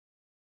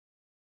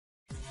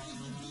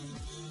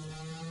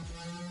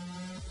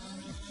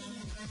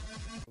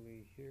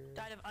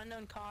Died of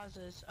unknown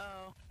causes.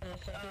 Oh.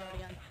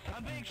 Again.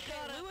 I'm being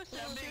shot at! Lewis is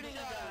I'm being shooting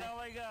shot a at! guy. Oh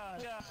my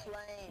god! Yeah.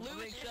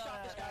 Lewis just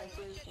shot this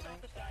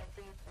guy.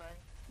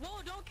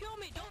 Whoa, don't kill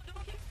me! Don't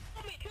kill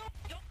me!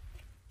 Don't.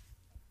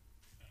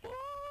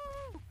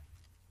 Woo!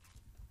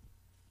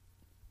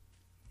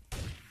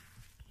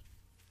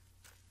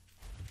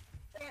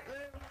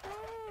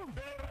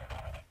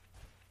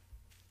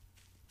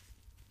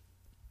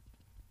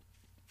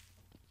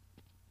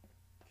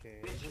 Okay.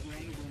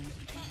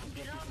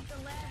 Get off the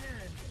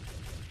ladder!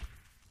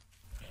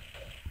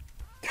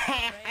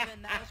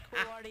 Raven, that was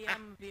cool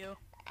RDM view.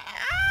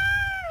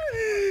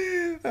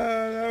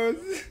 That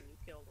was...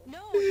 No,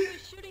 he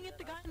was shooting at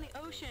the guy in the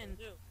ocean.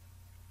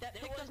 That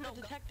picked up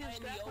the detective's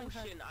grappling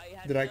hook.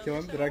 Did I kill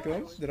him? Did I kill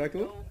him? Did I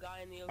kill him?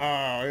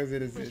 Oh, is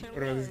it?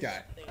 What about this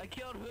guy? I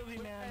killed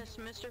Movie Man. Yes,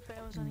 Mr.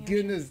 Fan was on the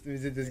Goodness,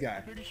 is it this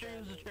guy? Pretty sure he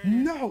was a traitor.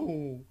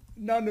 No!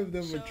 None of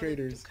them were So,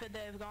 traitors. could they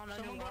have gone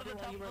Someone go to underwater the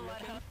while top you of were the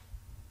looking? lighthouse.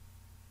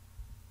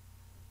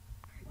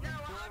 No,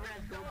 whoever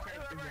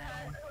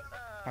has,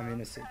 I'm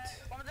innocent.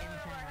 whoever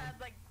has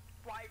like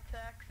white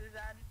text is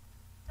that.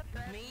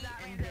 Me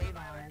that and means Dave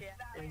everybody on was, it.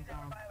 yeah. Is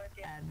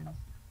admins.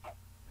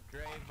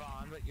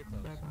 Drayvon, but you're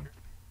close.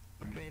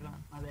 Trayvon,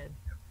 my bad.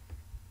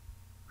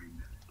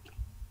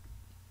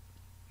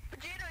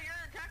 Vegeta, you're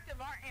a detective,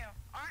 aren't you?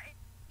 Aren't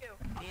you?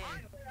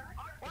 Yeah.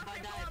 What If I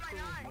people die, on it's my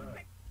cool.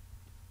 knife?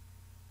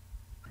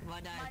 If I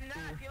die, My it's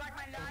knife, cool. you like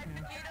my knife,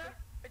 Vegeta?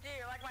 Vegeta,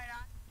 you like my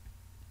knife?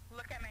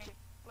 Look at me.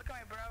 Look at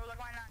me, bro. Look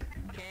at my knife.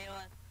 Okay,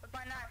 Look at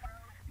my knife.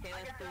 okay, I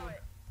let's can do throw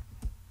it. it.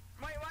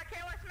 Wait, why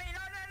can't you me?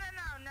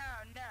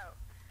 No.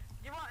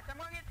 You want? I'm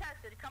gonna get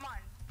tested. Come on.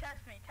 Test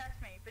me.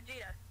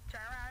 Vegeta,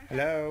 turn around.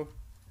 Hello?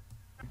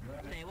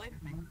 Stay away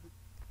from me.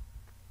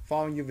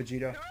 Following you,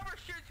 Vegeta. Whoever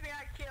shoots me,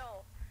 I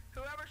kill.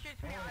 Whoever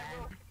shoots me, I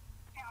will.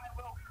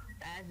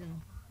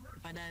 Azin.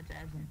 If I die, it's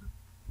Azin.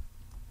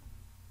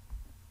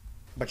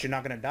 But you're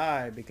not gonna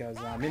die because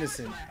I'm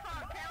innocent.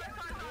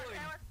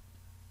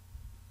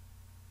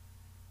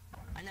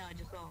 I know, I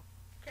just saw.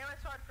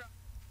 Let's sword from.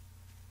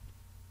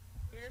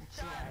 You just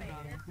shot me.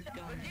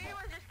 Vegeta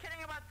was just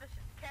kidding about this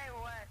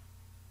KOS.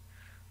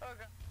 Oh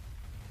god.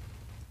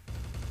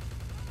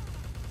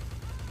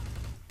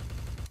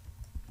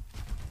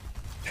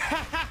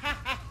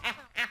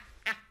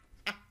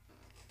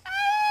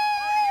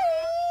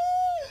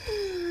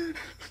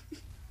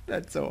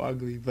 That's so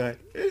ugly, but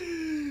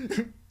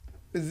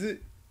is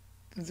it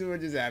what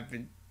just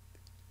happened?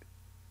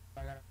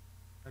 I got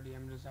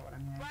RDM, is that what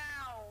I'm hearing?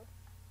 Wow.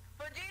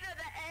 Vegeta,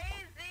 the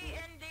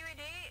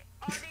AZNDVD,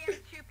 RDM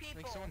 2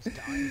 people. Like someone's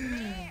dying.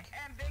 Me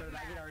and Big So did I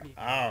Mac. get RDM?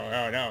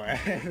 Oh no!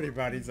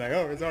 Everybody's like,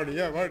 oh, it's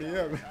RDM. It was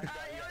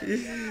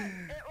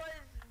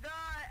the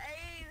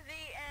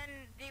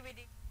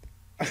AZNDVD.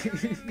 It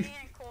was me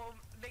and Cole,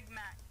 Big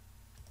Mac.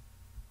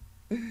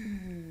 Oh,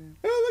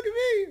 look at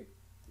me!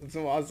 That's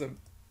so awesome.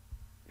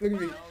 Look at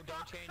me. No,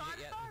 don't change it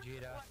yet,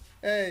 Vegeta.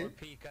 Hey, Or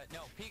Pika. No,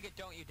 Pika,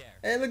 don't you dare.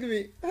 hey, look at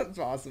me. That's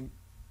awesome.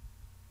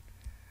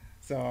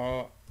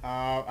 So,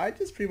 I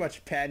just pretty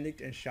much panicked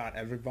and shot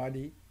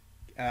everybody.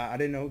 I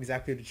didn't know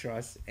exactly who to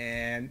trust,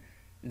 and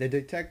the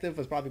detective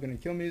was probably going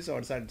to kill me, so I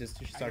decided just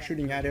to start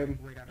shooting at him,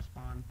 We gotta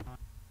spawn.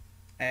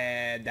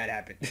 and that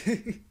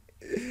happened.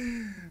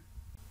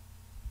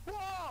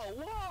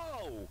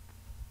 Whoa!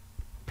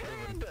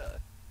 Panda!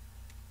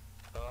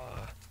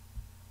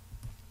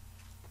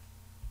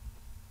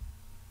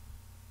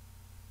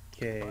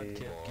 Okay.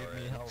 Mudkip, give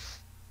me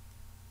health.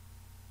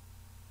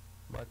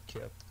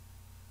 Mudkip.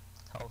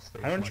 Health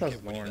station. I don't trust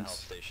Mudkip, we need a health Lawrence.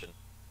 station.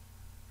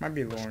 Might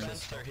be Lawrence.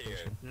 Dispenser here.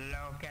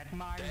 Look at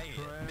my Dang it.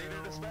 Need a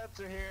drill.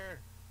 dispenser here.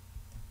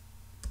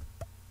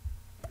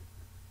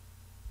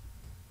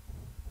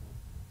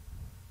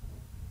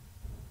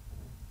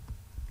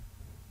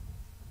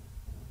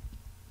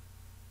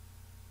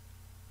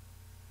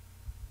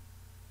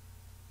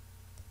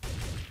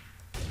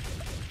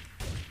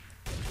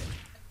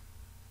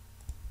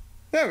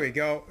 There we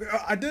go.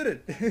 I did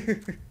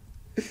it.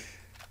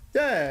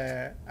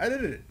 Yeah, I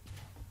did it.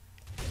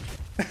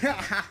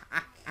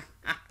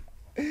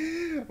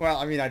 Well,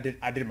 I mean, I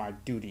did my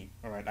duty.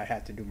 All right, I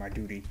had to do my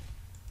duty.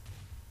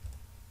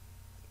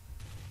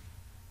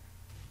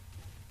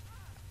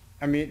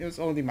 I mean, it was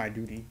only my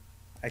duty.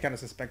 I kind of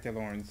suspected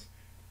Lawrence.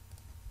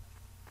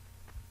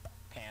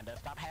 Panda,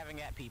 stop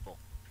having at people.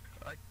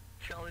 I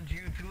challenge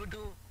you to a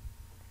duel.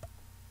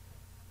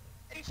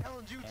 I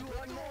challenge you to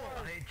one more.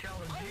 I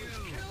challenge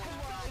you. Kill